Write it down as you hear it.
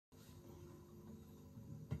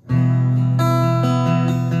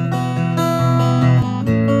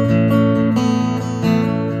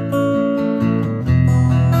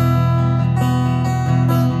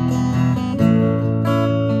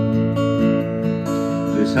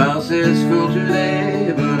This house is full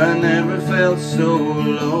today, but I never felt so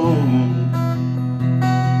alone.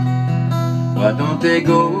 Why don't they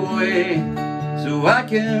go away so I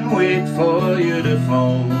can wait for you to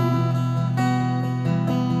phone,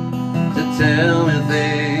 to tell me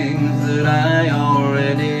things that I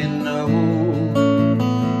already know,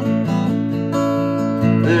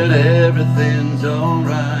 that everything's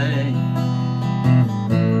alright,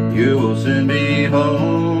 you will soon be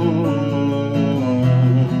home.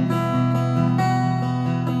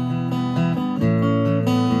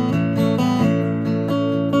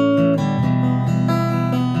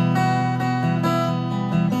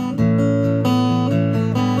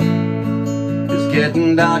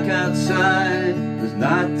 Getting dark outside, there's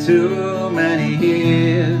not too many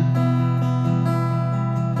here.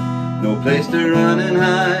 No place to run and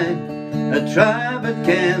hide, I try but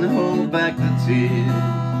can't hold back the tears.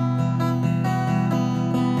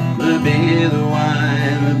 The beer, the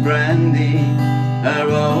wine, the brandy are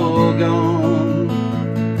all gone.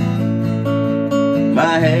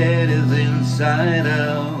 My head is inside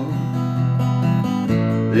out,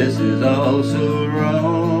 this is all so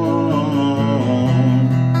wrong.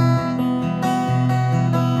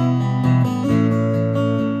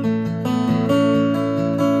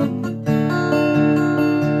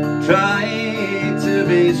 Try to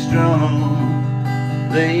be strong,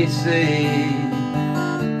 they say.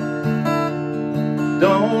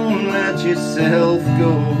 Don't let yourself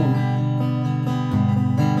go.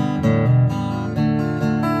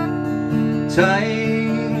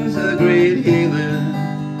 Time's a great healer,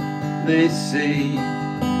 they say.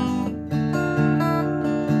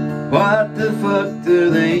 What the fuck do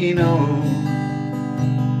they know?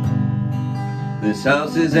 This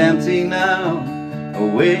house is empty now, I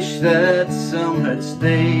wish that some had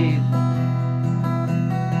stayed.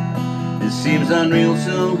 It seems unreal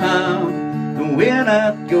somehow, and we're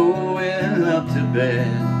not going up to bed.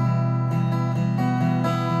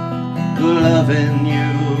 Loving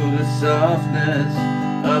you, the softness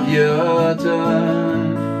of your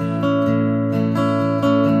touch,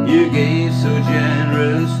 you gave so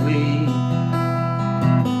generously,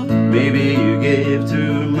 maybe you gave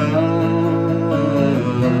too much.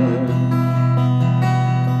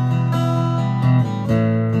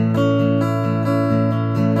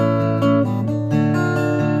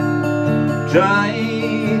 Try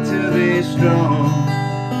to be strong,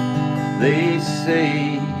 they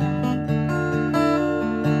say.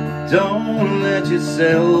 Don't let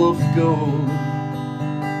yourself go.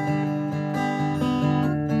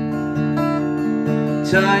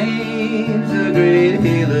 Time's a great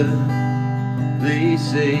healer, they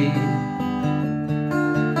say.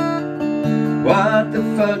 What the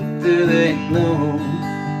fuck do they know?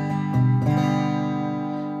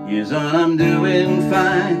 Yes, I'm doing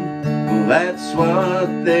fine, well, that's what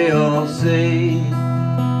they all say.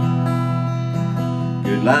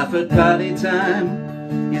 Good life at party time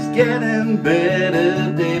is getting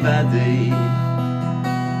better day by day,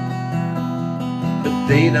 but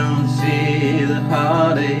they don't see the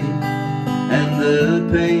heartache and the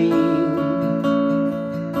pain.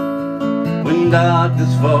 When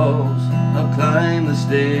darkness falls, I'll climb the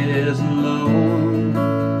stairs alone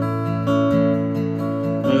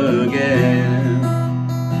again.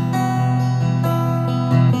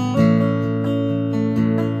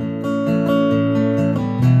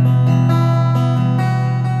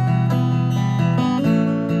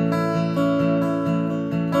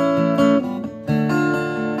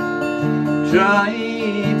 Try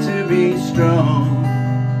to be strong,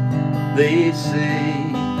 they say.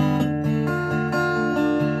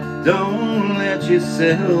 Don't let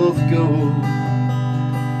yourself go.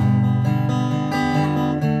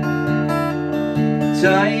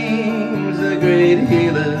 Time's a great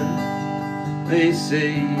healer, they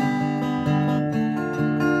say.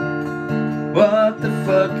 What the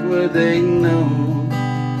fuck would they know?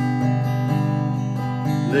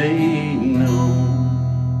 They